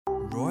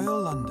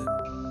Royal London.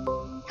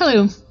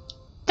 Hello.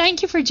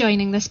 Thank you for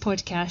joining this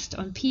podcast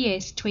on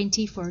PS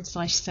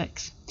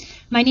 20/6.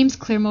 My name's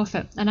Claire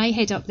Moffat and I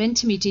head up the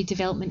Intermediary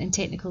Development and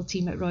Technical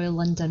team at Royal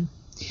London.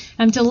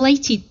 I'm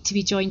delighted to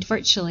be joined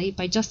virtually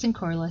by Justin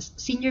Corliss,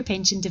 Senior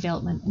Pension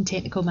Development and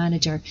Technical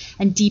Manager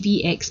and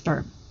DB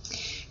Expert.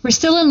 We're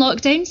still in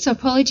lockdown, so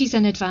apologies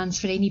in advance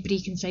for any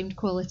break in sound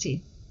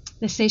quality.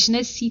 This session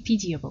is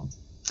CPDable.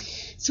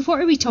 So what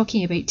are we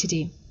talking about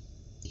today?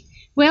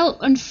 Well,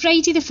 on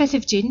Friday the 5th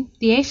of June,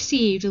 the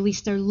FCA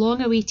released their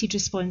long-awaited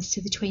response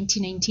to the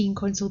 2019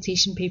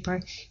 consultation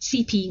paper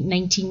CP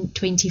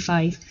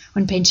 1925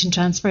 on pension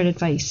transfer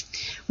advice,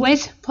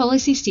 with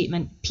policy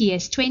statement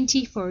PS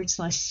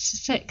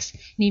 20/6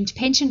 named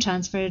Pension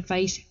Transfer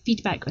Advice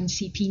Feedback on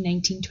CP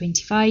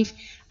 1925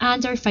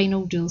 and our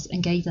final rules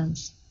and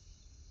guidance.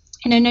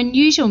 In an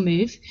unusual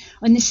move,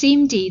 on the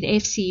same day the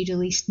FCA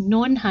released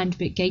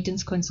non-handbook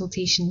guidance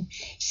consultation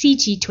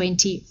CG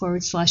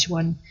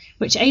 20/1,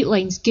 which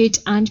outlines good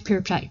and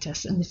poor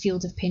practice in the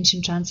field of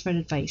pension transfer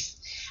advice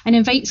and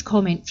invites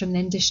comment from the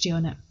industry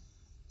on it.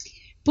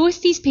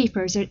 Both these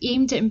papers are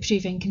aimed at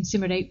improving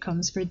consumer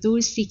outcomes for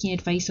those seeking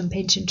advice on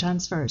pension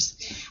transfers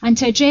and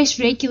to address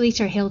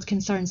regulator-held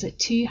concerns that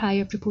too high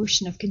a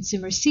proportion of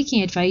consumers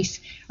seeking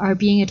advice are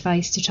being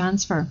advised to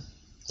transfer.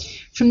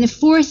 From the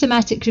 4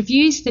 thematic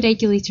reviews the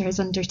regulator has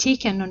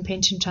undertaken on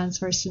pension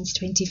transfers since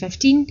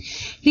 2015,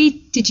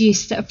 they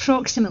deduce that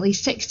approximately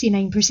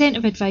 69%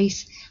 of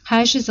advice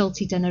has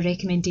resulted in a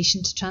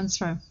recommendation to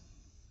transfer.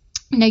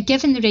 Now,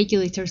 given the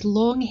regulator's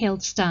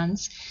long-held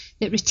stance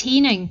that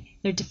retaining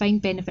their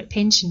defined benefit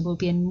pension will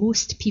be in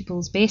most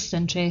people's best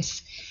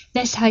interests,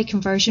 this high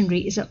conversion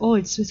rate is at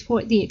odds with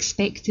what they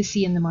expect to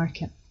see in the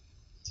market.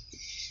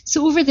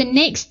 So over the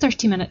next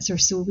 30 minutes or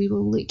so, we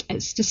will look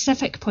at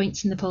specific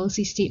points in the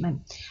policy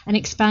statement and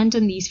expand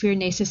on these where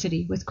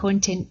necessary with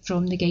content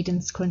from the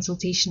guidance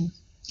consultation.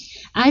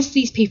 As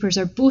these papers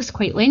are both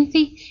quite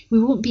lengthy, we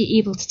won't be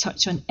able to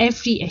touch on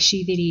every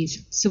issue they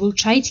raise, so we'll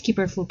try to keep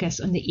our focus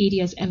on the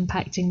areas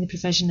impacting the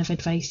provision of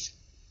advice.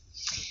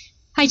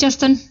 Hi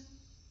Justin.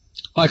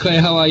 Hi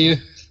Claire, how are you?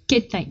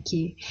 Good, thank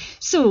you.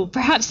 So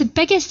perhaps the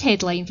biggest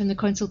headline from the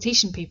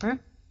consultation paper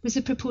was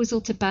the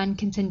proposal to ban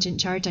contingent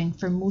charging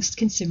for most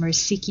consumers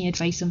seeking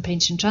advice on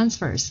pension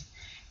transfers.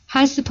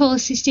 Has the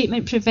policy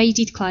statement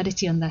provided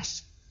clarity on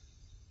this?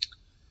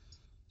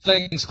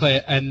 Thanks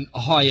Claire, and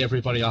hi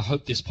everybody. I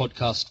hope this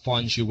podcast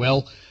finds you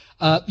well.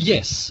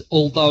 Yes,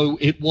 although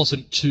it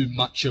wasn't too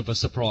much of a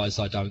surprise,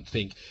 I don't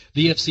think.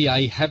 The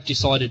FCA have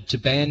decided to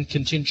ban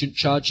contingent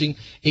charging,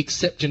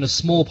 except in a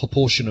small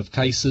proportion of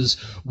cases,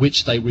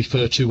 which they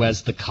refer to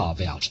as the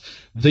carve-out.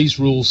 These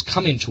rules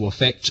come into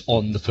effect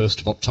on the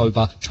 1st of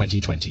October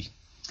 2020.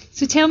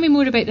 So tell me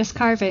more about this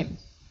carve-out.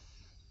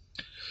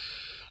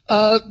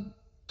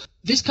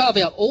 This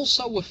carve-out,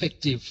 also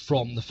effective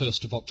from the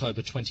 1st of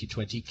October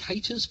 2020,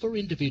 caters for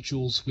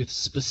individuals with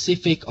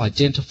specific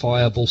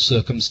identifiable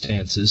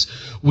circumstances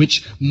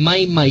which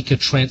may make a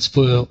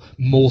transfer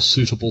more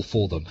suitable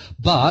for them,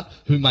 but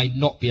who may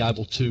not be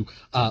able to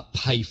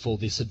pay for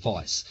this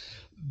advice.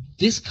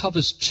 This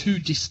covers two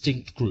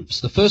distinct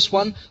groups. The first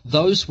one,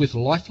 those with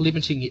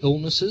life-limiting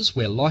illnesses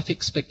where life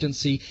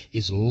expectancy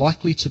is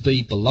likely to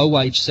be below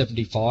age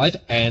 75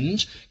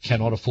 and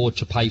cannot afford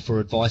to pay for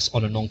advice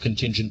on a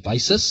non-contingent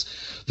basis.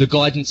 The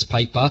guidance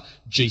paper,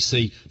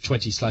 GC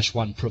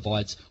 20/1,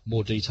 provides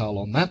more detail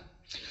on that.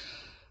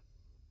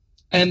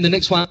 And the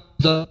next one,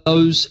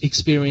 those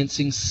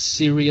experiencing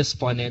serious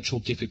financial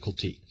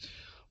difficulty.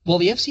 While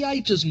the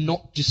FCA does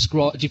not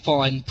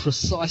define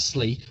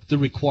precisely the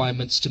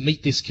requirements to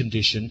meet this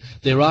condition,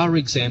 there are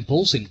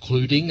examples,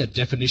 including a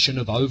definition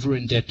of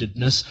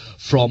over-indebtedness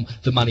from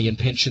the Money and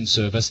Pension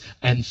Service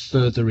and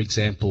further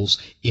examples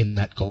in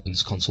that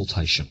guidance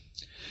consultation.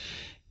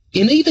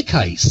 In either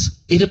case,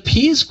 it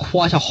appears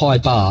quite a high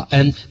bar,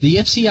 and the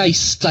FCA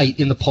state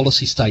in the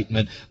policy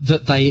statement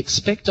that they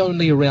expect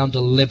only around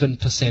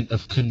 11%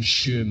 of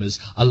consumers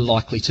are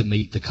likely to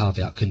meet the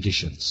carve-out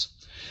conditions.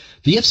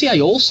 The FCA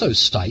also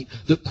state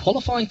that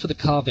qualifying for the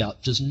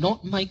carve-out does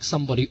not make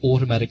somebody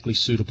automatically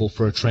suitable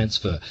for a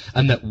transfer,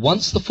 and that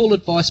once the full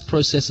advice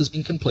process has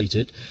been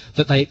completed,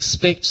 that they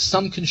expect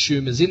some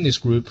consumers in this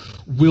group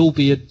will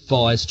be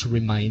advised to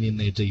remain in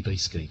their DB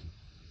scheme.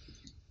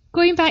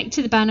 Going back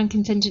to the ban on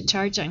contingent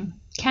charging,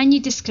 can you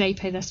describe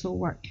how this will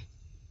work?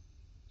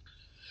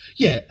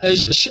 Yeah,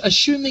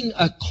 assuming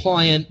a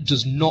client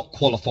does not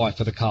qualify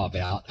for the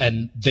carve-out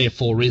and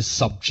therefore is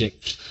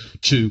subject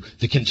to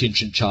the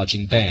contingent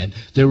charging ban,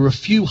 there are a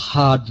few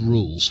hard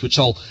rules which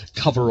I'll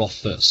cover off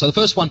first. So the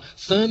first one,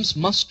 firms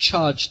must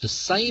charge the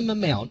same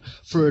amount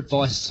for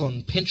advice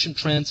on pension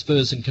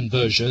transfers and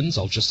conversions,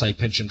 I'll just say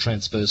pension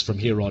transfers from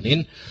here on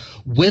in,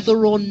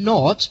 whether or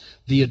not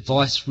the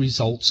advice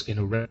results in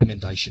a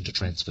recommendation to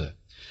transfer.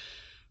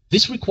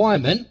 This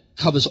requirement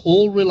covers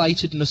all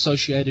related and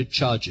associated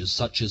charges,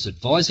 such as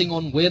advising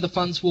on where the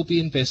funds will be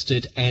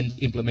invested and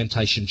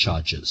implementation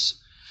charges.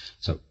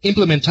 So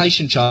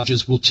implementation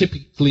charges will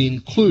typically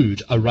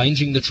include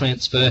arranging the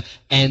transfer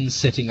and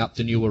setting up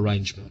the new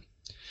arrangement.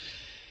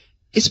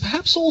 It's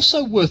perhaps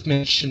also worth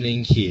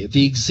mentioning here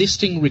the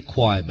existing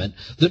requirement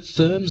that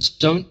firms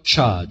don't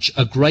charge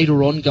a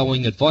greater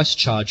ongoing advice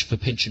charge for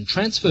pension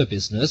transfer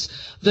business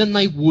than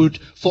they would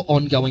for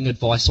ongoing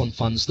advice on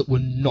funds that were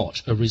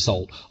not a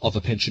result of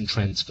a pension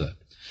transfer.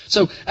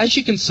 So, as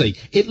you can see,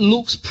 it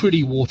looks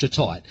pretty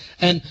watertight.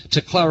 And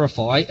to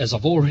clarify, as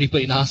I've already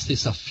been asked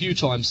this a few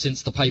times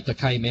since the paper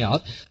came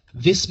out,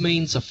 this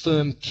means a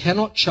firm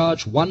cannot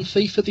charge one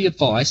fee for the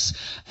advice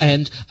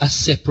and a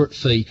separate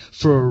fee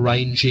for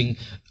arranging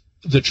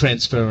the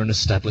transfer and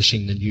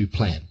establishing the new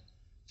plan.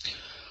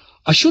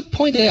 I should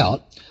point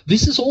out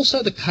this is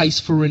also the case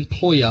for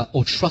employer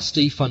or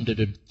trustee funded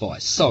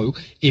advice. So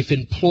if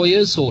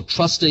employers or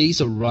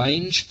trustees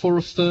arrange for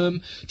a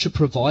firm to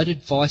provide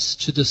advice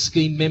to the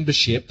scheme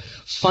membership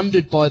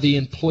funded by the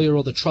employer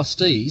or the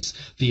trustees,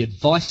 the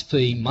advice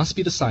fee must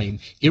be the same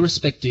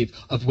irrespective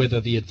of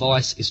whether the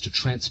advice is to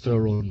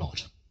transfer or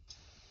not.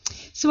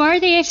 So are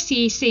the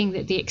FCA saying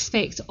that they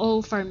expect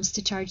all firms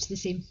to charge the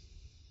same?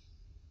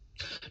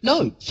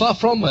 No, far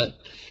from it.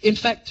 In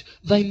fact,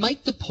 they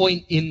make the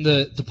point in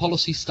the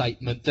policy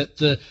statement that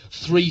the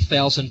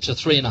 $3,000 to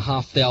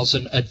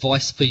 $3,500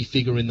 advice fee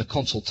figure in the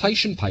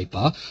consultation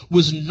paper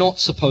was not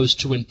supposed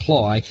to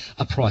imply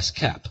a price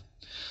cap.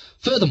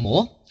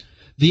 Furthermore,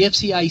 the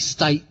FCA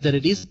state that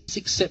it is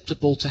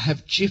acceptable to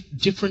have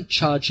different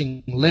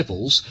charging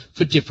levels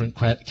for different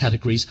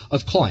categories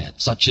of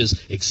clients, such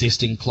as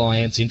existing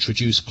clients,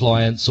 introduced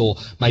clients, or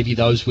maybe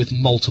those with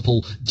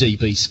multiple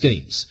DB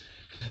schemes.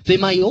 There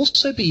may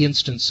also be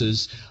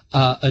instances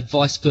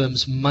advice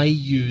firms may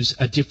use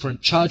a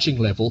different charging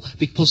level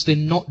because they're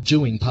not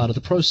doing part of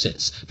the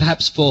process.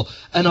 Perhaps for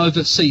an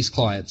overseas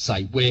client,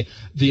 say, where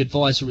the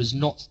advisor is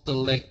not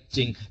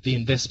selecting the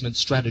investment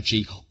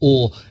strategy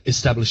or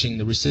establishing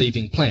the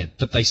receiving plan,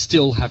 but they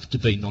still have to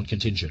be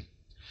non-contingent.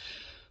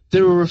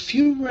 There are a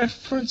few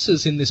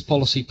references in this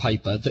policy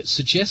paper that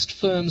suggest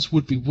firms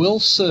would be well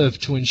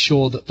served to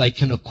ensure that they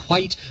can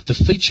equate the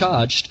fee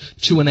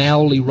charged to an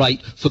hourly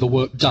rate for the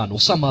work done or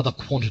some other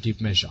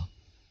quantitative measure.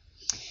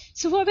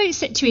 So what about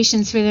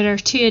situations where there are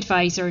two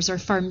advisors or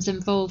firms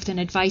involved in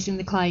advising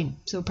the client?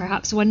 So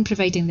perhaps one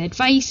providing the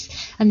advice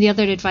and the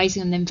other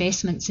advising on the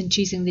investments and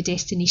choosing the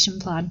destination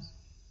plan.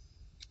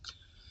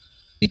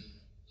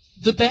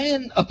 The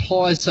ban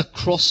applies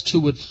across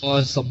two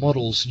advisor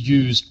models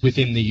used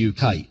within the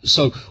UK.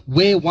 So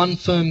where one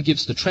firm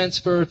gives the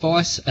transfer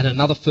advice and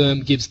another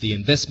firm gives the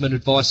investment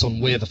advice on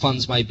where the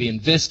funds may be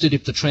invested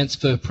if the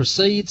transfer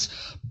proceeds,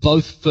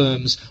 both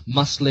firms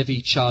must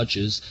levy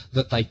charges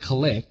that they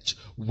collect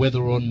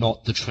whether or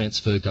not the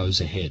transfer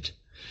goes ahead.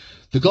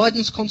 The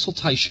guidance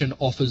consultation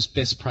offers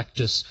best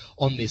practice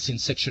on this in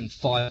section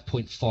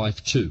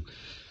 5.52.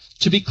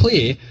 To be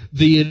clear,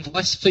 the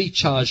advice fee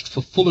charged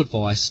for full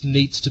advice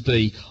needs to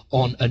be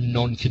on a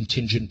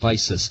non-contingent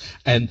basis,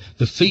 and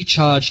the fee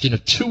charged in a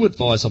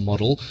two-advisor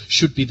model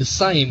should be the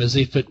same as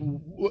if it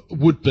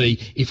would be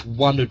if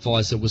one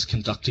advisor was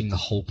conducting the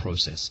whole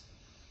process.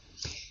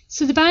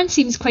 So the ban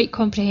seems quite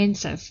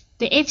comprehensive.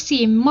 The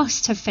FCA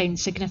must have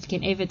found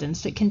significant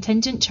evidence that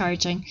contingent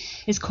charging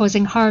is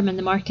causing harm in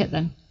the market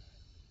then.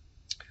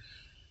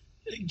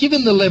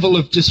 Given the level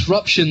of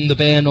disruption the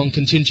ban on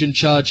contingent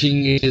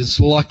charging is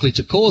likely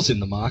to cause in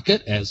the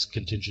market, as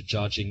contingent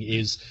charging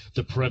is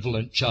the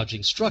prevalent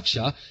charging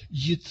structure,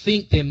 you'd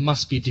think there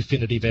must be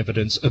definitive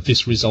evidence of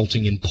this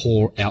resulting in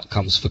poor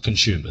outcomes for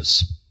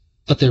consumers.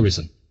 But there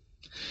isn't.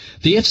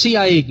 The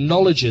FCA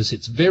acknowledges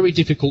it's very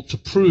difficult to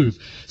prove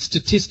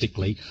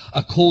statistically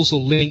a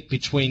causal link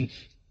between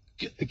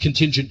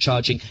contingent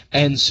charging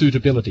and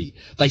suitability.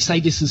 They say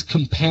this is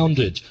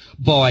compounded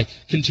by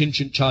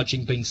contingent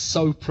charging being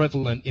so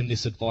prevalent in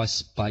this advice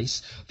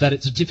space that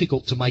it's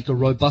difficult to make a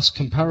robust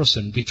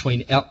comparison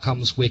between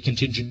outcomes where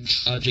contingent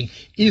charging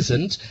is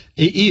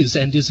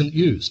and isn't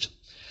used.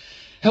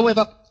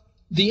 However,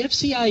 the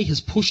FCA has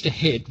pushed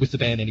ahead with the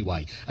ban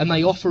anyway, and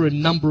they offer a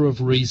number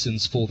of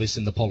reasons for this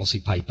in the policy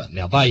paper.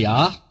 Now they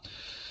are: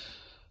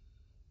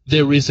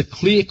 there is a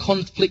clear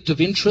conflict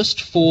of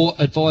interest for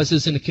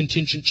advisors in a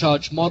contingent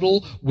charge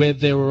model where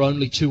there are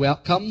only two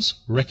outcomes,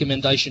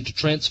 recommendation to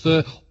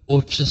transfer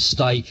or to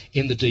stay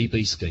in the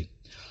DB scheme.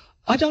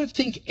 I don't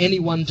think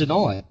anyone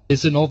denies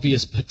there's an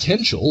obvious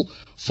potential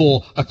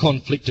for a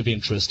conflict of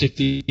interest if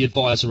the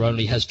advisor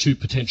only has two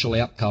potential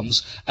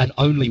outcomes and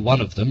only one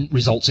of them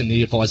results in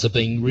the advisor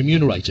being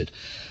remunerated.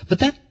 But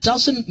that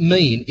doesn't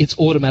mean it's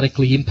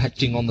automatically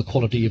impacting on the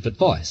quality of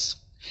advice.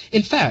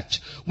 In fact,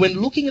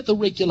 when looking at the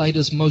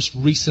regulator's most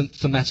recent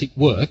thematic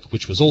work,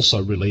 which was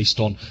also released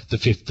on the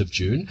 5th of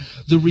June,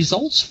 the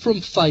results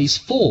from Phase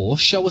 4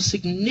 show a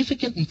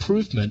significant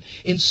improvement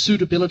in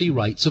suitability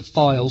rates of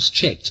files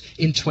checked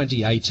in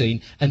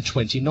 2018 and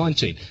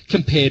 2019,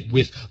 compared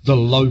with the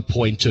low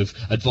point of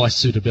advice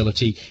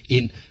suitability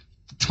in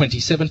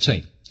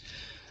 2017.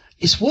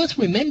 It's worth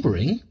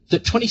remembering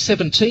that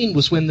 2017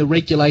 was when the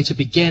regulator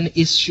began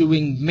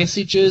issuing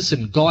messages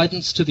and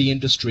guidance to the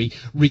industry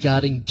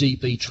regarding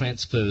DB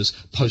transfers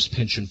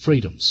post-pension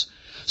freedoms.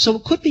 So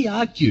it could be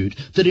argued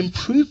that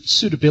improved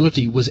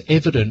suitability was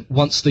evident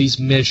once these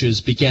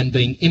measures began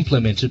being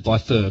implemented by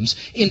firms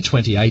in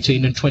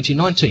 2018 and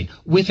 2019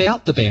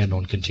 without the ban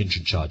on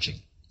contingent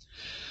charging.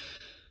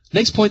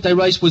 Next point they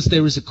raised was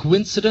there is a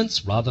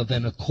coincidence rather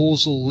than a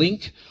causal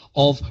link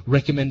of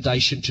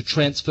recommendation to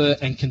transfer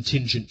and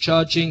contingent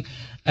charging,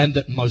 and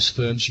that most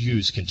firms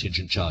use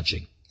contingent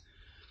charging.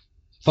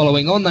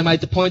 Following on, they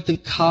made the point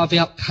that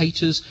carve-out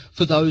caters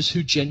for those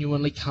who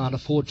genuinely can't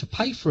afford to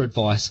pay for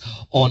advice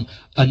on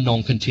a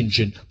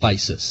non-contingent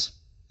basis.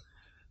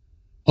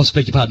 On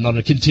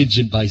a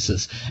contingent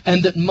basis,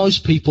 and that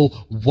most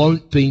people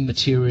won't be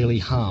materially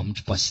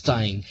harmed by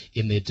staying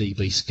in their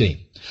DB scheme.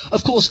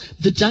 Of course,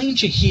 the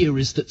danger here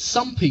is that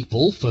some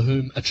people for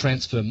whom a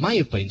transfer may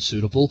have been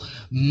suitable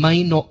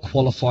may not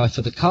qualify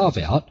for the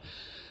carve-out,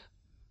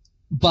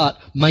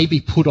 but may be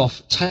put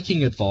off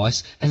taking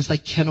advice as they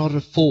cannot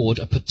afford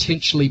a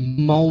potentially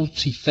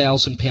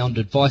multi-thousand-pound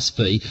advice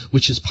fee,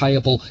 which is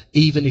payable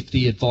even if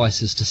the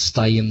advice is to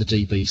stay in the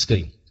DB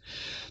scheme.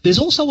 There's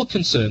also a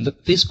concern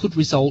that this could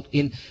result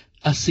in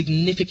a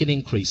significant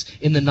increase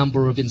in the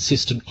number of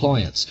insistent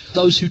clients,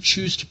 those who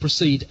choose to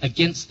proceed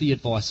against the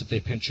advice of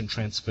their pension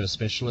transfer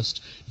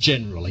specialist,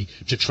 generally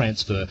to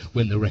transfer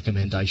when the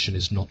recommendation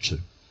is not to.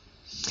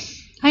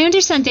 I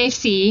understand the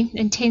FCA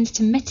intends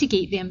to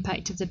mitigate the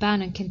impact of the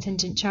ban on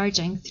contingent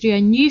charging through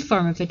a new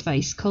form of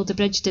advice called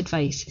abridged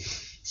advice.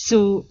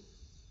 So,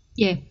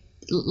 yeah,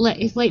 let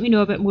me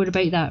know a bit more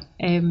about that.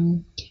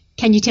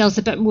 Can you tell us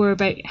a bit more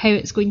about how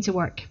it's going to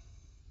work?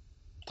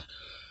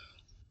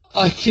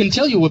 I can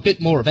tell you a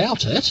bit more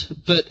about it,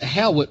 but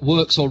how it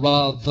works, or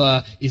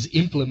rather is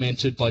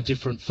implemented by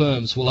different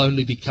firms, will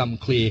only become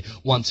clear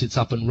once it's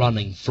up and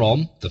running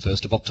from the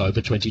 1st of October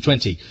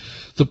 2020.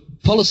 The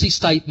policy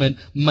statement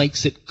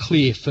makes it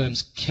clear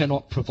firms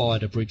cannot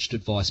provide abridged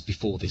advice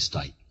before this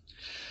date.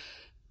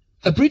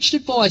 Abridged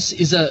advice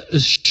is a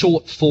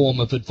short form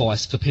of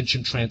advice for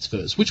pension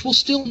transfers, which will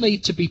still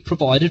need to be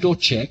provided or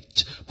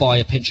checked by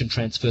a pension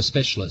transfer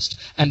specialist,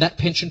 and that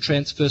pension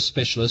transfer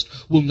specialist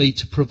will need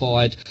to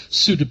provide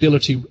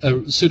suitability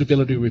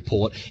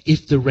report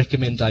if the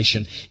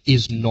recommendation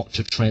is not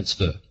to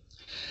transfer.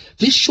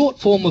 This short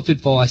form of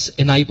advice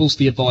enables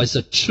the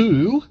advisor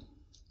to,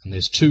 and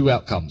there's two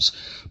outcomes,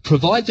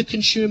 provide the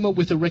consumer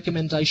with a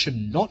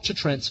recommendation not to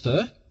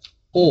transfer,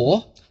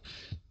 or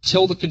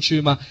tell the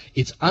consumer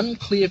it's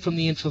unclear from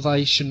the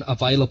information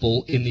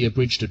available in the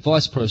abridged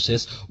advice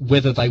process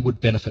whether they would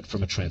benefit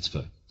from a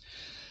transfer.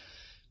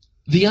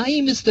 The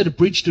aim is that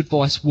abridged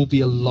advice will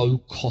be a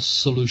low-cost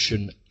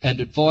solution,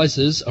 and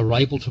advisors are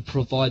able to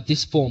provide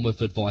this form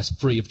of advice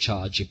free of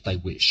charge if they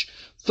wish.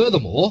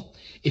 Furthermore,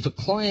 if a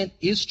client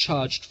is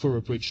charged for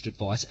abridged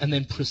advice and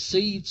then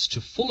proceeds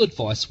to full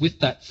advice with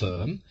that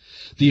firm,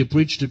 the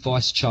abridged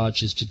advice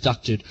charge is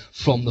deducted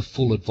from the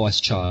full advice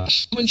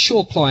charge to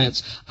ensure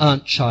clients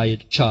aren't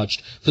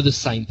charged for the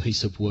same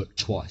piece of work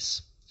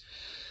twice.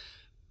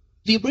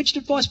 The abridged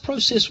advice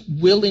process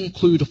will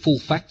include a full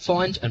fact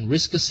find and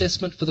risk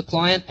assessment for the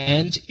client,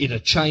 and in a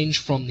change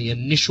from the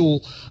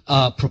initial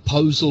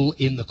proposal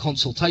in the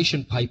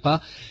consultation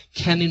paper,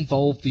 can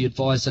involve the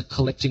advisor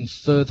collecting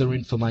further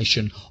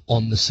information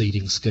on the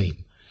seeding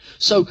scheme.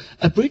 So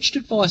abridged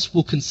advice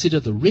will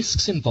consider the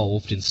risks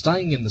involved in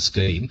staying in the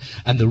scheme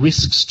and the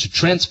risks to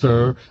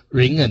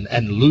transferring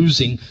and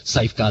losing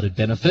safeguarded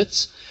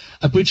benefits.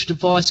 Abridged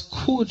advice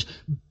could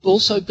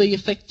also be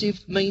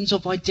effective means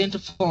of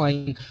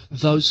identifying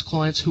those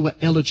clients who are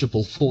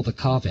eligible for the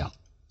carve-out.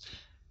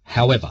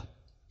 However,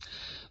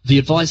 the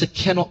advisor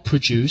cannot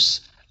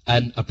produce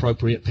an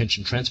appropriate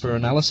pension transfer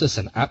analysis,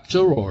 an APTA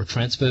or a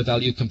transfer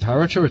value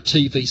comparator, a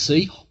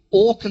TVC,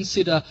 or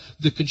consider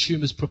the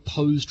consumer's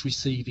proposed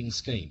receiving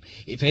scheme.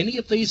 If any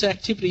of these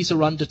activities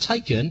are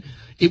undertaken,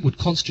 it would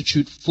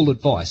constitute full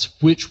advice,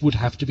 which would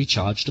have to be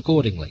charged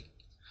accordingly.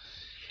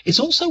 It's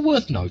also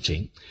worth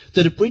noting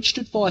that abridged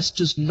advice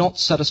does not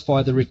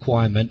satisfy the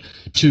requirement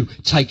to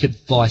take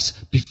advice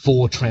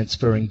before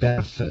transferring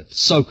benefits.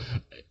 So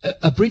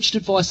abridged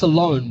advice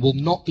alone will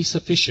not be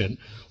sufficient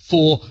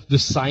for the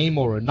same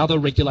or another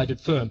regulated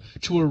firm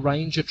to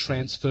arrange a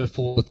transfer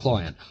for the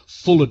client.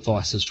 Full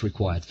advice is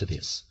required for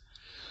this.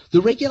 The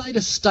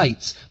regulator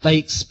states they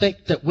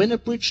expect that when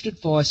abridged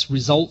advice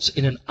results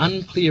in an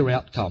unclear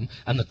outcome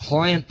and the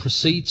client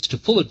proceeds to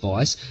full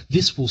advice,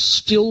 this will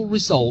still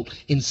result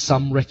in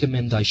some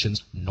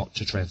recommendations not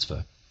to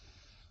transfer.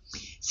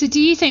 So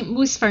do you think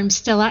most firms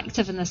still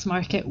active in this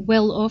market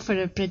will offer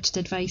abridged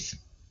advice?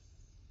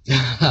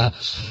 I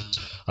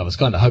was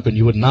kind of hoping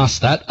you wouldn't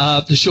ask that.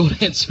 The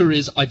short answer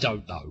is I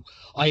don't know.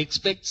 I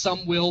expect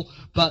some will,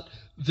 but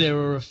there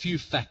are a few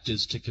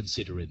factors to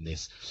consider in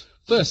this.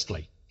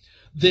 Firstly,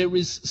 there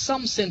is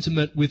some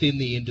sentiment within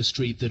the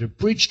industry that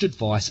abridged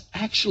advice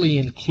actually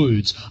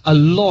includes a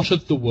lot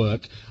of the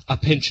work a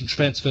pension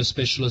transfer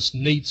specialist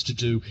needs to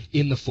do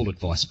in the full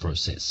advice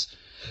process.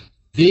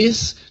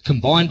 This,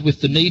 combined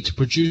with the need to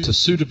produce a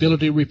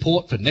suitability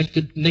report for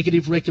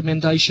negative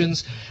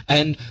recommendations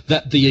and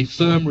that the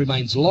firm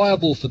remains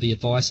liable for the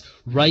advice,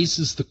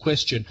 raises the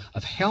question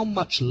of how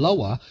much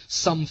lower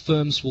some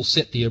firms will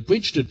set the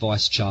abridged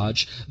advice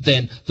charge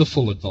than the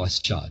full advice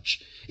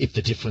charge. If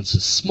the difference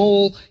is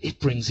small, it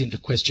brings into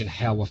question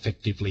how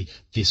effectively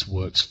this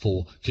works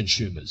for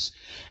consumers.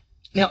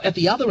 Now, at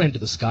the other end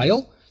of the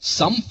scale,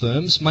 some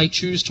firms may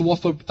choose to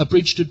offer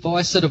abridged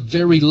advice at a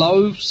very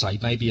low, say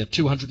maybe a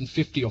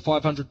 £250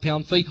 or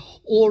 £500 fee,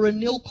 or a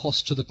nil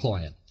cost to the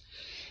client.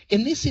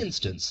 In this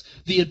instance,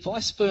 the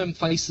advice firm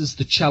faces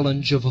the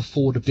challenge of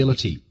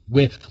affordability,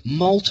 where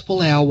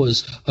multiple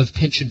hours of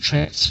pension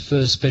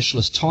transfer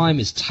specialist time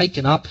is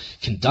taken up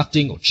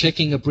conducting or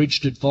checking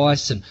abridged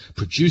advice and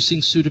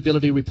producing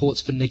suitability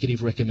reports for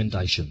negative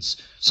recommendations.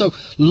 So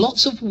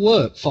lots of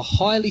work for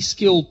highly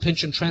skilled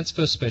pension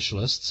transfer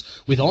specialists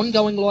with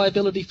ongoing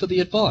liability for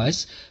the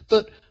advice,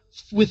 but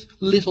with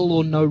little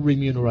or no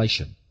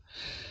remuneration.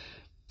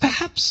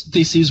 Perhaps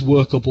this is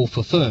workable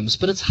for firms,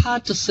 but it's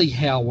hard to see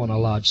how on a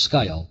large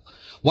scale.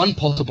 One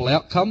possible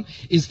outcome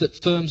is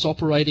that firms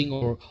operating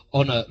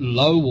on a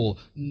low or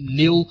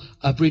nil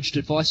abridged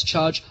advice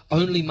charge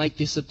only make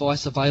this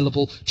advice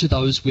available to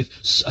those with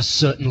a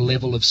certain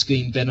level of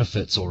scheme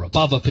benefits or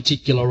above a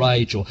particular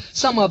age or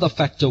some other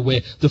factor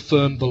where the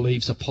firm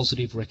believes a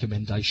positive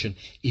recommendation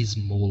is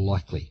more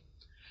likely.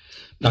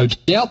 No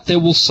doubt there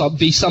will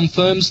be some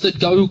firms that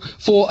go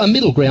for a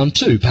middle ground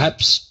too,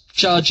 perhaps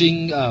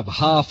charging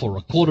half or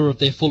a quarter of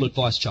their full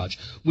advice charge.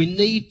 We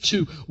need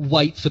to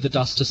wait for the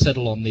dust to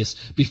settle on this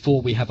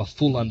before we have a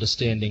full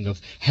understanding of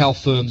how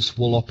firms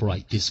will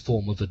operate this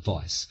form of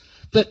advice.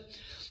 But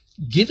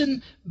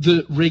given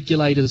the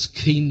regulator's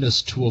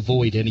keenness to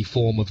avoid any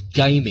form of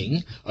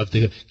gaming of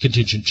the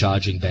contingent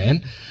charging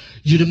ban,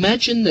 you'd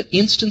imagine that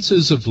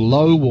instances of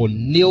low or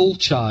nil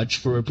charge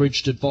for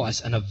abridged advice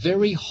and a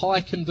very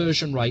high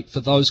conversion rate for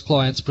those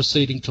clients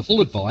proceeding to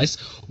full advice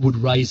would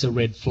raise a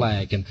red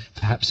flag and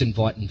perhaps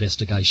invite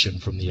investigation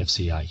from the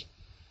FCA.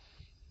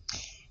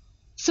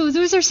 So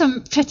those are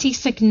some pretty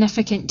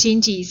significant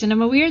changes, and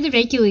I'm aware the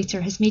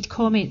regulator has made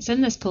comments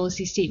in this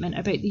policy statement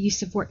about the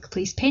use of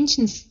workplace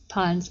pensions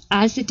plans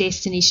as the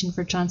destination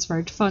for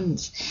transferred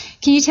funds.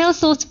 Can you tell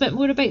us a little bit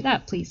more about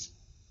that, please?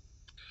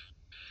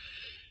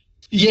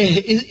 Yeah,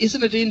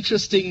 isn't it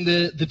interesting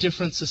the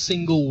difference a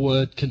single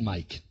word can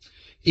make?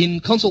 In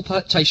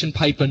consultation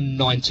paper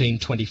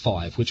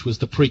 1925, which was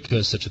the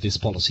precursor to this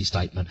policy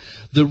statement,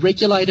 the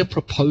regulator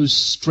proposed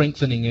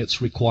strengthening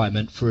its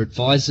requirement for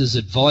advisors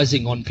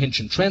advising on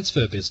pension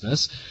transfer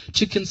business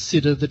to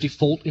consider the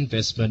default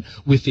investment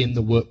within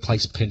the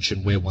workplace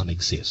pension where one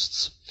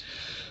exists.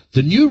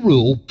 The new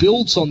rule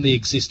builds on the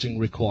existing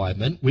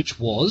requirement, which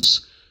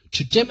was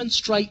to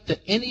demonstrate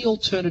that any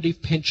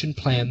alternative pension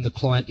plan the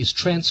client is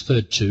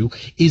transferred to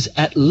is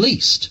at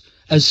least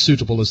as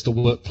suitable as the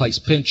workplace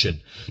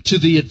pension, to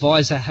the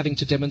advisor having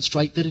to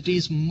demonstrate that it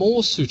is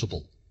more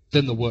suitable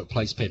than the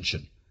workplace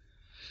pension.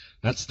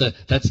 That's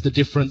the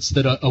difference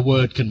that a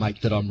word can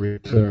make that I'm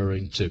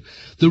referring to.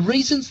 The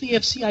reasons the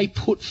FCA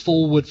put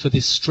forward for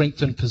this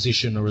strengthened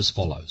position are as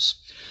follows.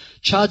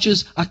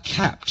 Charges are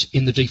capped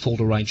in the default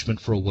arrangement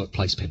for a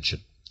workplace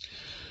pension.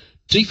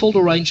 Default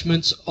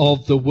arrangements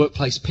of the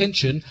workplace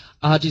pension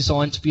are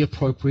designed to be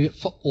appropriate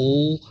for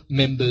all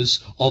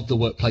members of the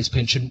workplace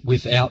pension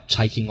without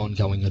taking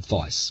ongoing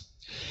advice.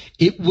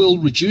 It will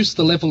reduce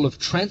the level of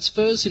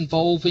transfers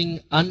involving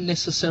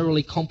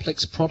unnecessarily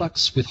complex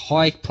products with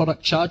high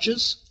product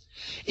charges.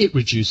 It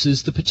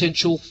reduces the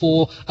potential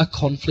for a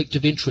conflict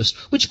of interest,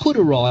 which could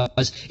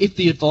arise if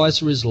the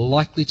advisor is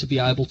likely to be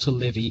able to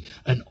levy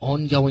an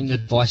ongoing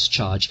advice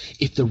charge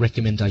if the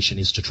recommendation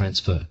is to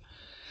transfer.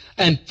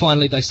 And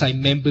finally, they say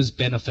members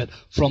benefit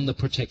from the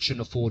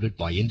protection afforded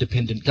by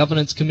independent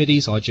governance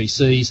committees,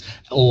 IGCs,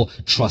 or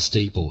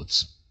trustee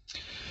boards.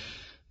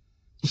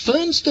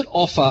 Firms that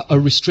offer a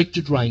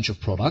restricted range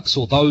of products,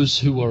 or those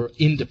who are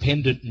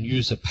independent and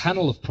use a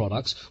panel of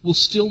products, will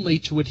still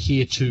need to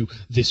adhere to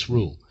this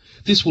rule.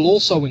 This will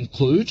also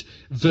include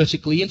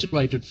vertically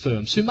integrated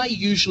firms who may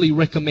usually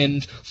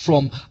recommend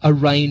from a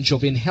range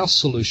of in-house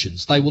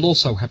solutions. They will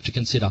also have to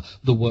consider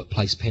the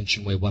workplace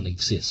pension where one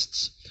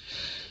exists.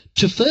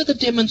 To further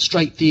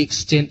demonstrate the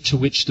extent to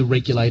which the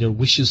regulator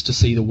wishes to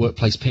see the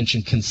workplace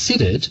pension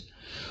considered,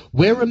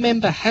 where a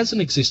member has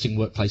an existing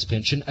workplace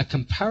pension, a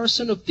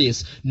comparison of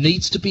this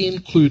needs to be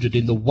included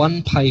in the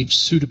one-page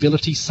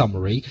suitability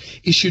summary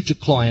issued to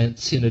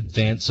clients in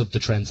advance of the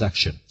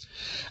transaction.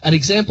 An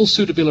example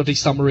suitability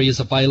summary is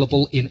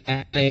available in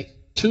Annex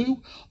 2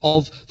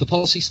 of the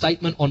policy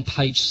statement on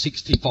page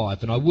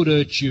 65, and I would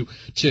urge you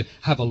to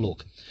have a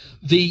look.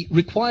 The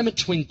requirement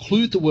to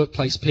include the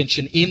workplace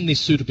pension in this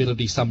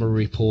suitability summary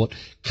report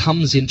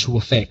comes into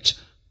effect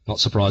not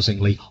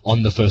surprisingly,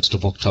 on the 1st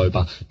of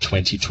October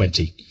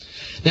 2020.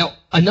 Now,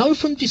 I know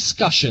from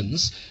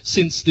discussions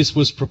since this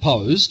was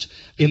proposed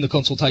in the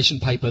consultation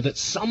paper that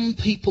some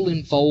people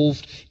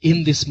involved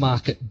in this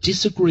market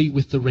disagree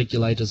with the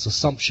regulator's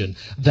assumption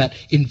that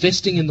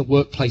investing in the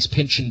workplace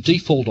pension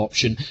default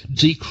option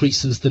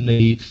decreases the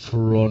need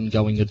for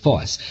ongoing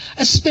advice,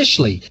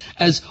 especially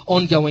as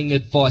ongoing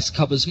advice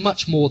covers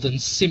much more than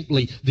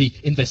simply the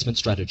investment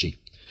strategy.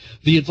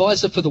 The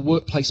advisor for the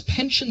workplace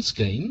pension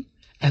scheme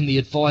and the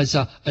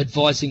advisor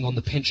advising on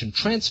the pension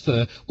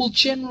transfer will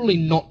generally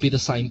not be the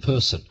same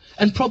person,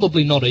 and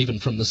probably not even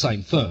from the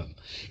same firm.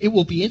 It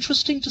will be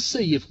interesting to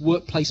see if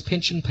workplace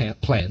pension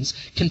plans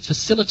can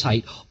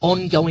facilitate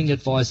ongoing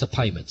advisor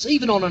payments,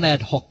 even on an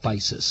ad hoc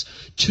basis,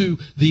 to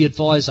the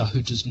advisor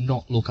who does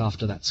not look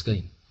after that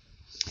scheme.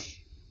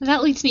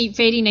 That leads me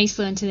very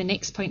nicely onto the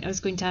next point I was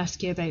going to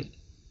ask you about.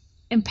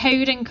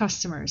 Empowering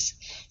customers.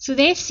 So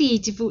the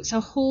FCA devotes a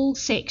whole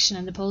section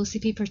in the policy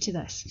paper to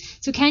this.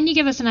 So can you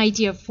give us an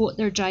idea of what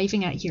they're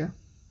driving at here?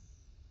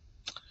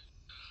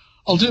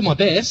 I'll do my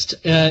best.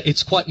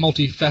 It's quite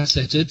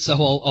multifaceted,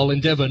 so I'll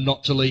endeavour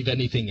not to leave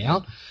anything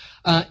out.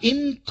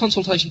 In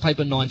consultation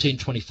paper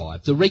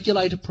 1925, the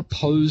regulator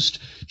proposed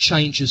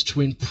changes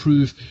to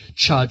improve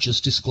charges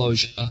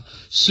disclosure,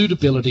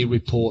 suitability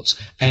reports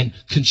and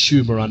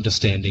consumer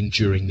understanding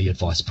during the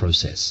advice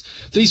process.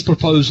 These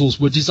proposals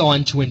were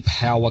designed to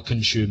empower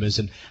consumers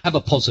and have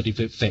a positive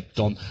effect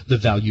on the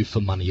value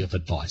for money of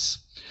advice.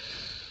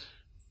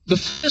 The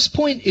first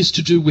point is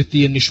to do with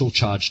the initial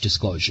charge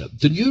disclosure.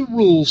 The new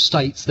rule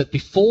states that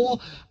before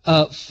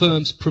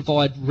firms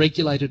provide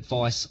regulated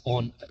advice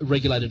on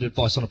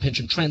a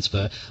pension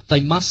transfer,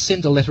 they must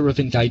send a letter of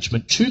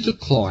engagement to the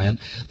client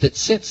that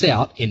sets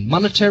out in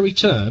monetary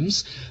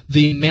terms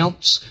the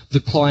amounts the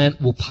client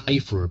will pay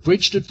for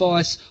abridged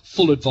advice,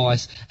 full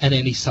advice and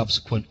any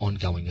subsequent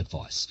ongoing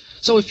advice.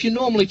 So if you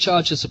normally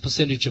charge as a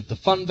percentage of the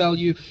fund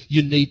value,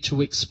 you need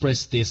to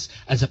express this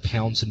as a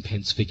pounds and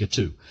pence figure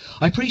too.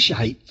 I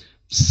appreciate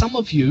some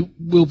of you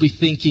will be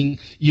thinking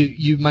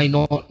you may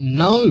not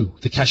know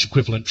the cash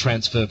equivalent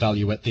transfer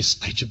value at this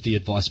stage of the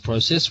advice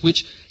process,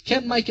 which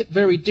can make it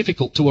very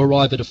difficult to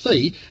arrive at a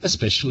fee,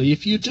 especially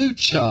if you do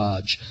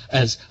charge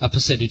as a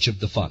percentage of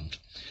the fund.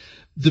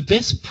 The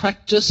best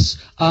practice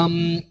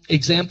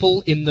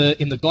example in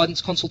the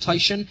guidance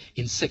consultation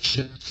in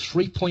section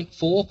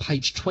 3.4,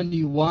 page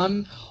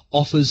 21,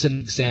 offers an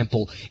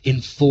example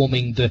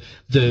informing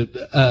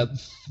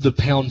the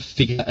pound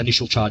figure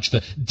initial charge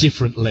for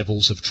different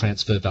levels of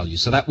transfer value.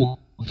 So that will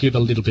give a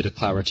little bit of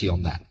clarity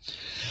on that.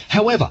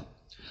 However,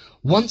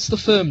 once the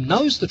firm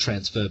knows the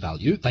transfer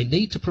value, they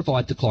need to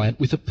provide the client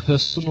with a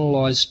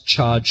personalised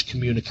charge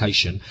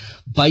communication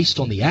based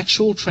on the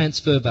actual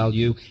transfer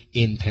value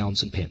in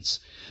pounds and pence.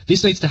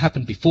 This needs to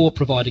happen before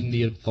providing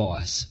the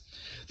advice.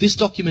 This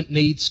document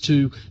needs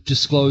to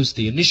disclose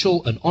the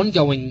initial and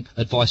ongoing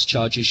advice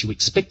charges you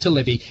expect to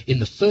levy in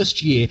the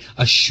first year,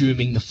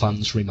 assuming the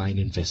funds remain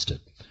invested.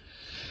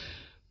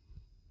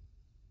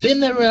 Then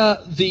there are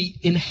the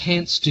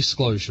enhanced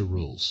disclosure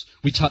rules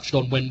we touched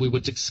on when we were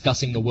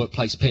discussing the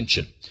workplace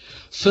pension.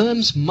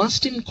 Firms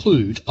must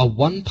include a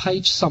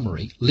one-page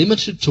summary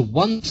limited to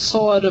one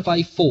side of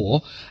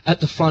A4 at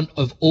the front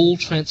of all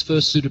transfer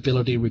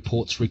suitability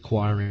reports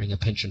requiring a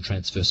pension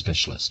transfer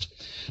specialist.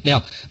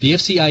 Now, the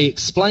FCA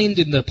explained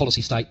in the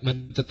policy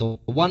statement that the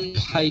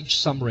one-page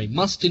summary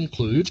must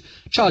include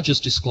charges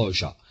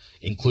disclosure,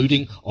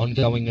 including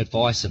ongoing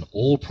advice and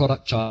all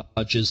product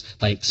charges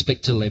they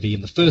expect to levy in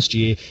the first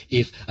year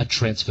if a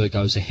transfer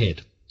goes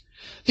ahead.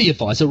 The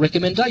advisor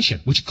recommendation,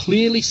 which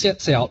clearly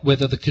sets out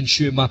whether the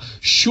consumer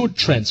should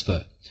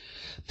transfer.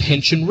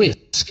 Pension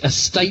risk, a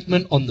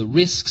statement on the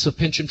risks of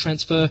pension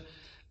transfer.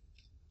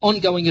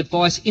 Ongoing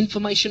advice,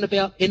 information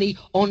about any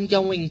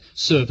ongoing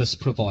service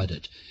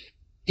provided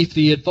if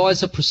the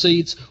advisor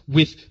proceeds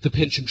with the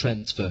pension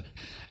transfer.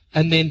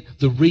 And then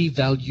the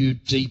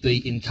revalued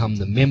DB income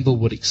the member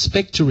would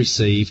expect to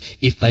receive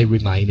if they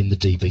remain in the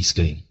DB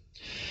scheme.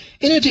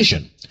 In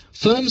addition,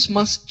 firms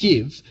must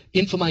give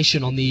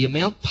information on the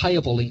amount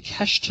payable in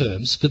cash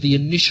terms for the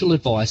initial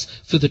advice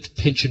for the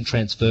pension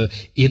transfer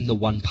in the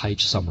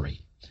one-page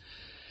summary.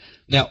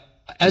 Now,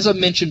 as I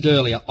mentioned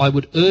earlier, I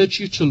would urge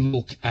you to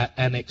look at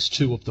Annex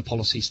 2 of the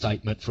policy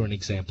statement for an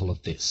example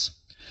of this.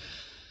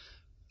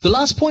 The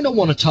last point I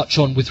want to touch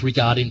on with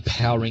regard to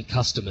empowering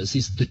customers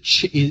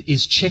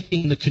is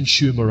checking the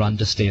consumer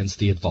understands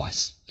the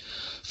advice.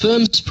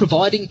 Firms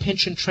providing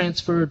pension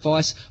transfer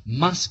advice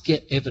must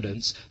get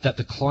evidence that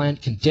the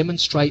client can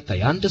demonstrate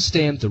they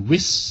understand the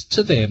risks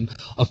to them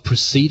of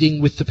proceeding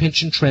with the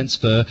pension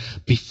transfer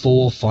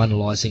before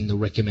finalising the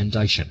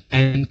recommendation,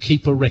 and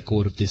keep a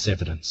record of this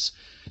evidence.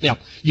 Now,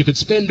 you could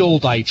spend all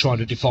day trying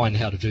to define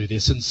how to do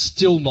this and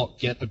still not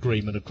get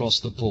agreement across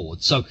the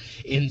board. So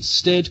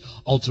instead,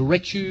 I'll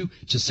direct you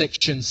to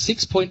section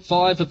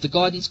 6.5 of the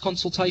guidance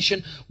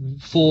consultation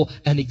for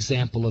an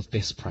example of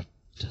best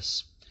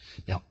practice.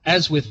 Now,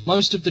 as with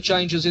most of the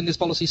changes in this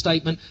policy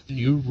statement, the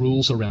new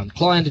rules around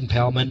client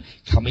empowerment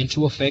come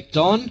into effect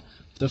on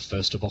the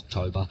 1st of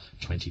October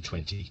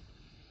 2020.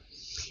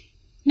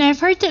 Now,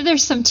 I've heard that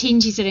there's some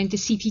changes around the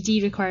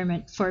CPD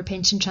requirement for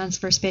pension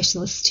transfer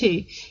specialists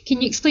too.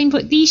 Can you explain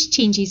what these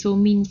changes will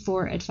mean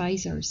for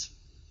advisors?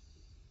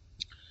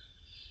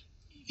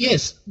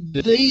 Yes,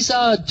 these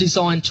are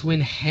designed to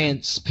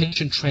enhance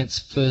pension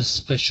transfer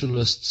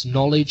specialists'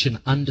 knowledge and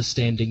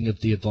understanding of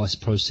the advice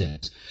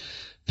process.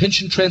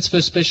 Pension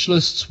transfer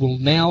specialists will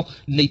now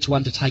need to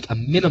undertake a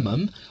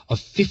minimum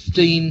of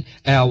 15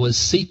 hours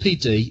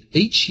CPD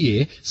each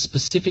year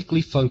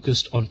specifically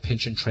focused on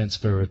pension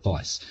transfer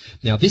advice.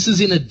 Now, this is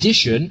in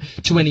addition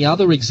to any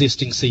other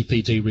existing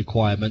CPD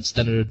requirements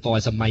that an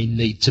advisor may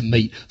need to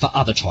meet for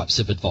other types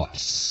of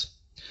advice.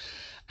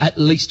 At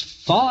least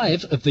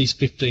 5 of these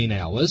 15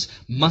 hours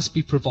must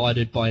be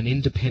provided by an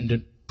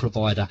independent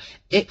provider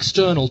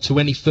external to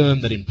any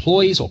firm that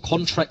employs or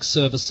contracts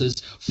services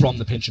from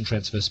the pension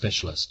transfer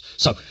specialist.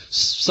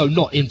 So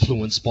not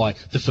influenced by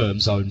the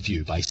firm's own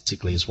view,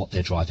 basically, is what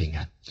they're driving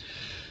at.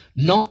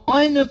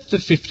 9 of the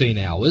 15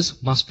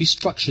 hours must be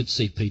structured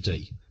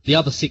CPD. The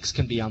other 6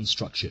 can be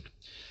unstructured.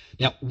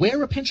 Now,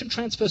 where a pension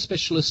transfer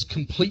specialist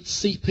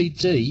completes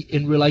CPD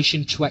in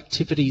relation to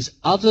activities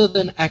other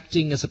than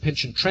acting as a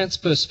pension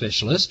transfer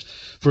specialist,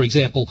 for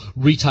example,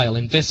 retail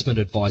investment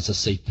advisor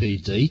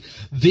CPD,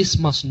 this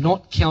must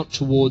not count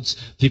towards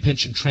the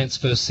pension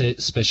transfer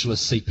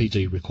specialist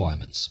CPD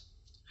requirements.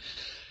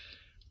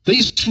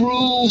 These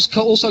rules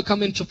also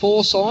come into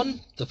force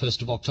on the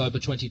 1st of October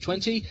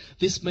 2020.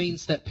 This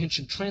means that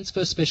pension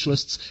transfer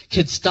specialists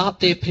can start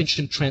their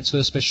pension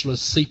transfer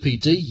specialist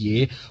CPD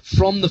year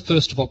from the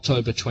 1st of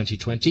October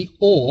 2020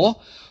 or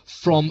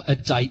from a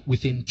date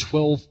within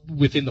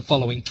the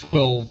following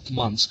 12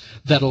 months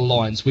that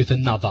aligns with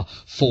another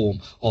form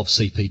of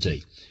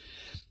CPD.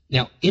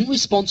 Now, in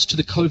response to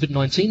the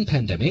COVID-19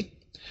 pandemic,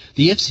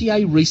 the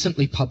FCA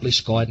recently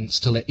published guidance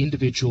to let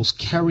individuals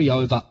carry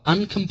over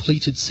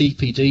uncompleted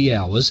CPD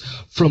hours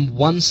from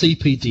one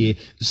CPD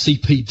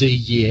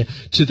year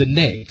to the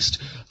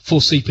next for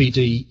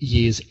CPD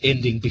years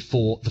ending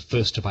before the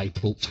 1st of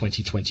April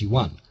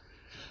 2021.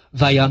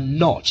 They are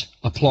not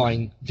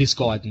applying this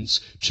guidance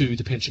to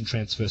the pension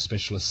transfer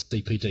specialist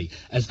CPD,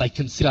 as they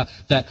consider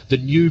that the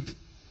new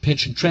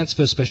pension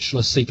transfer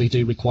specialist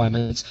CPD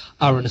requirements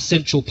are an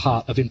essential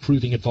part of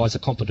improving advisor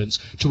competence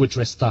to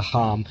address the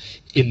harm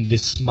in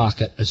this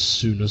market as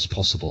soon as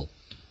possible.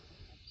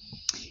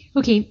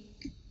 Okay,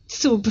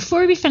 so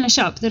before we finish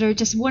up, there are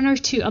just 1 or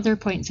 2 other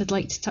points I'd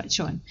like to touch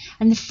on.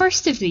 And the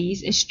first of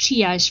these is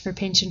triage for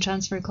pension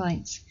transfer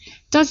clients.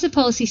 Does the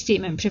policy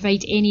statement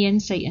provide any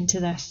insight into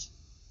this?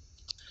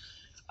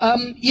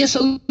 Yes,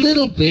 a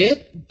little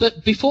bit,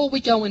 but before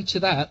we go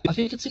into that, I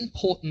think it's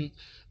important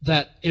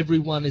that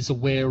everyone is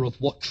aware of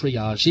what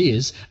triage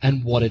is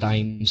and what it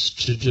aims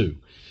to do.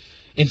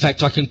 In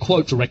fact, I can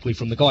quote directly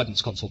from the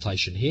guidance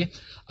consultation here.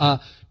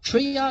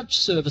 Triage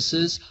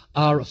services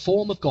are a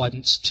form of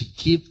guidance to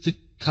give the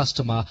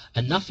customer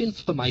enough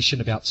information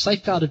about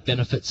safeguarded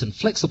benefits and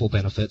flexible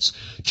benefits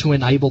to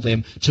enable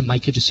them to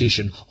make a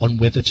decision on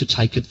whether to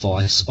take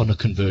advice on a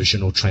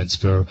conversion or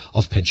transfer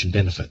of pension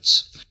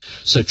benefits.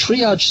 So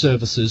triage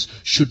services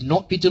should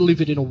not be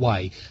delivered in a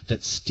way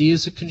that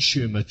steers a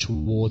consumer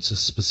towards a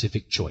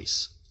specific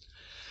choice.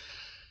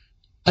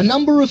 A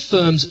number of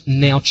firms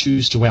now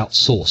choose to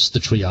outsource the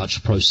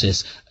triage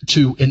process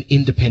to an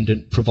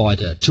independent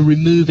provider to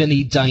remove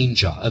any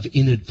danger of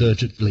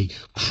inadvertently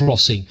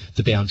crossing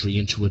the boundary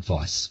into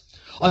advice.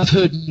 I've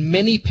heard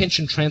many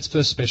pension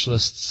transfer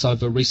specialists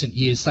over recent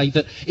years say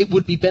that it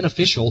would be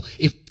beneficial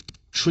if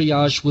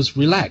triage was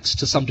relaxed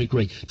to some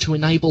degree to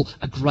enable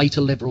a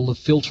greater level of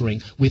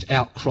filtering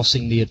without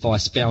crossing the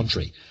advice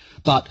boundary.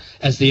 But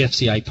as the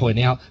FCA point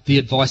out, the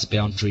advice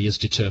boundary is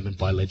determined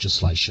by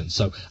legislation,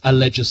 so a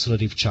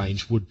legislative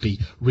change would be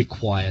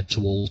required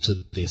to alter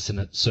this, and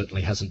it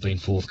certainly hasn't been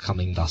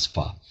forthcoming thus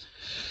far.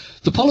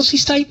 The policy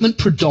statement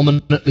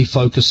predominantly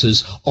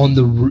focuses on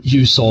the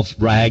use of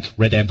RAG,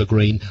 red, amber,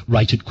 green,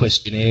 rated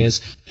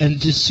questionnaires, and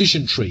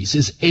decision trees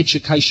as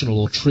educational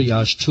or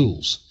triage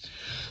tools.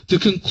 The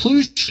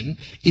conclusion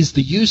is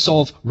the use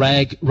of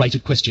RAG,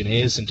 rated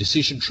questionnaires and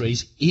decision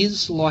trees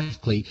is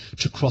likely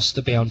to cross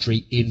the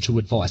boundary into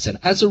advice, and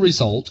as a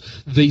result,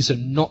 these are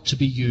not to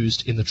be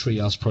used in the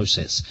triage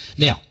process.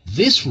 Now,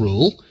 this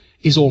rule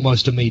is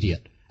almost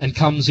immediate and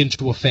comes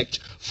into effect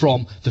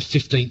from the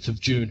 15th of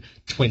June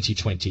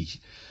 2020.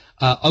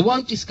 I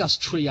won't discuss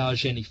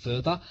triage any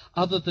further,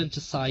 other than to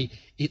say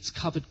it's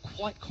covered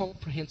quite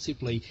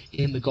comprehensively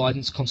in the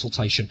guidance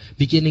consultation,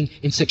 beginning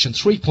in section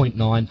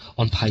 3.9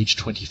 on page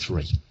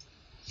 23.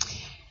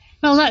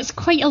 Well, that's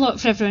quite a lot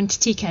for everyone to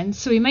take in,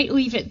 so we might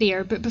leave it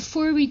there. But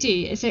before we do,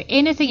 is there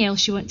anything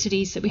else you want to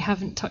raise that we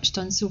haven't touched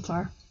on so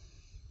far?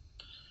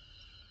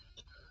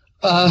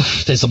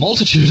 There's a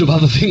multitude of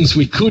other things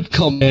we could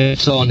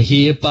comment on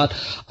here, but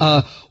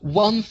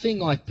one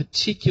thing I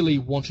particularly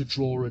want to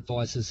draw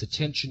advisors'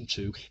 attention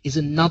to is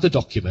another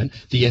document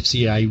the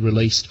FCA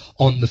released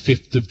on the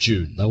 5th of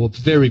June. They were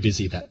very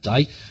busy that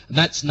day, and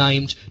that's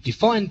named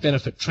Defined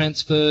Benefit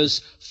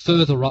Transfers,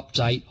 Further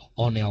Update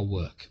on Our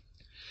Work.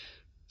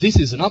 This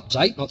is an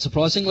update, not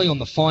surprisingly, on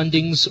the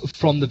findings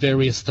from the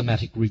various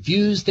thematic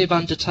reviews they've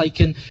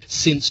undertaken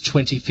since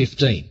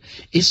 2015.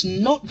 It's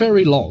not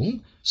very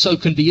long, so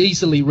can be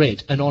easily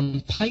read, and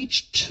on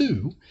page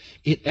 2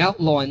 it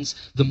outlines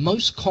the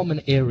most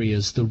common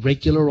areas the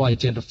regulator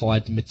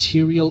identified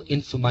material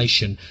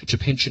information to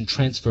pension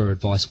transfer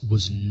advice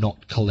was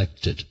not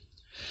collected.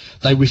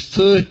 They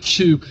refer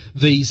to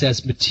these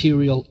as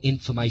material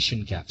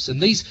information gaps,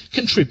 and these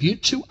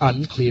contribute to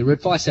unclear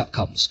advice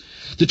outcomes.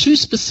 The two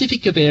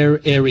specific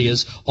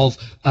areas of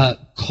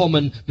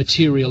common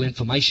material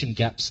information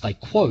gaps they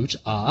quote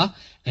are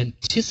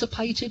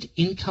anticipated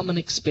income and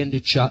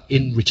expenditure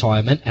in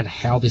retirement and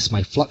how this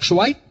may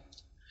fluctuate,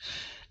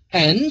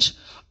 and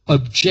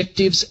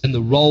objectives and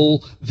the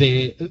role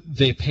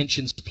their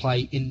pensions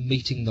play in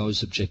meeting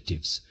those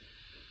objectives.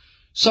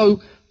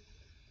 So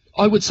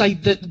I would say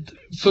that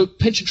for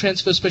pension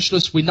transfer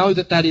specialists, we know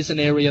that that is an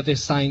area they're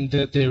saying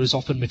that there is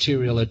often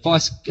material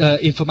advice,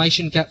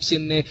 information gaps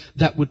in there.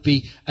 That would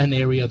be an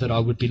area that I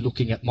would be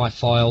looking at my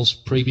files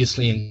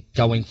previously and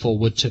going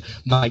forward to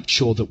make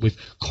sure that we've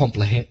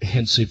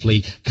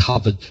comprehensively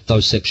covered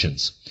those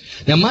sections.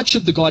 Now, much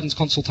of the guidance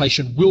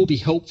consultation will be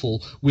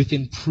helpful with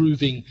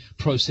improving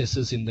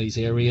processes in these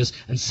areas,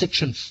 and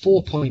section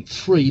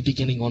 4.3,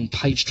 beginning on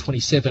page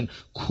 27,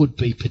 could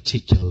be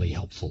particularly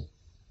helpful.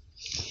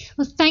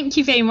 Well, thank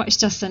you very much,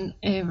 Justin,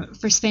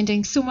 for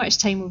spending so much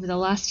time over the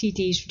last few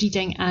days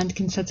reading and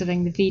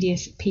considering the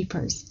various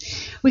papers.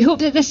 We hope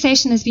that this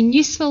session has been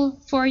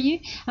useful for you,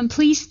 and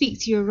please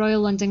speak to your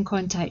Royal London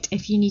contact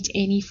if you need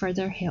any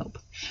further help.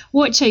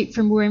 Watch out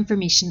for more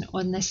information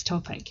on this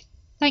topic.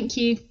 Thank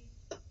you.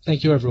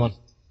 Thank you, everyone.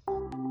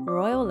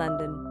 Royal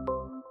London.